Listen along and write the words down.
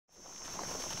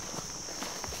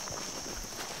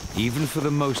Even for the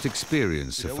most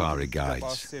experienced safari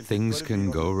guides, things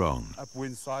can go wrong.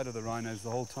 Upwind side of the rhinos the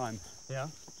whole time. Yeah.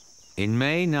 In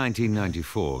May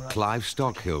 1994, Clive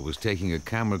Stockhill was taking a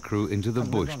camera crew into the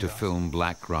bush to film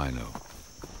black rhino.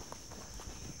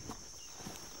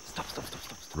 Stop.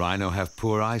 Rhino have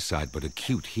poor eyesight but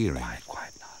acute hearing.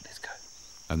 Quiet now, let's go.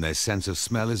 And their sense of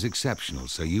smell is exceptional,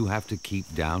 so you have to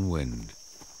keep downwind.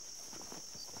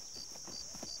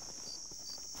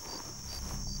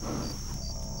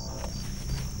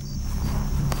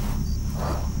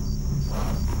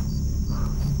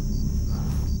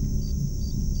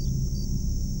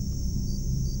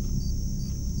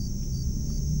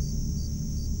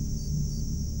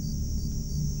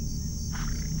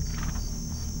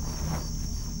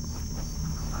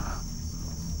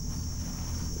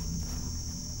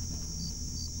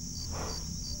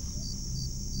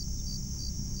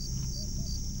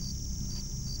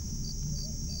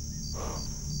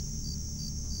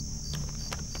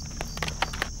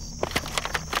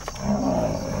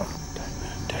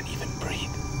 Don't even breathe.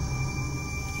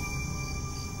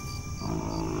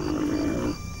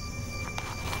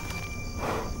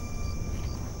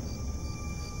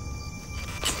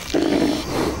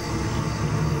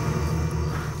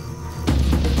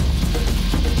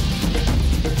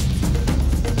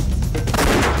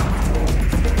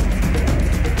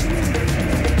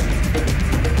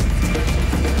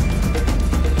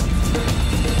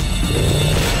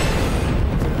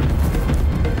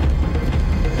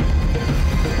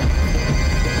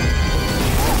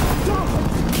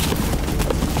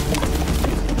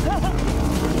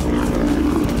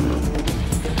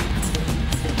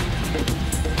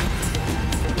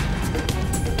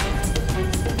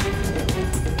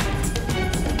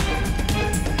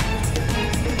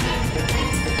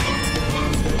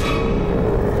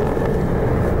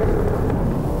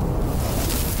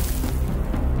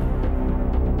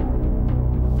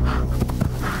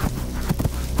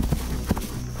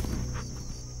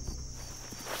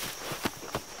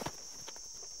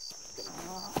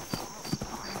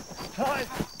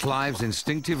 Clive's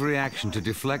instinctive reaction to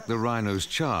deflect the rhino's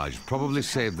charge probably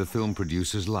saved the film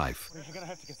producer's life.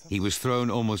 He was thrown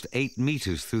almost 8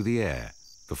 meters through the air.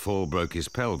 The fall broke his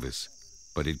pelvis,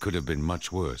 but it could have been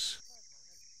much worse.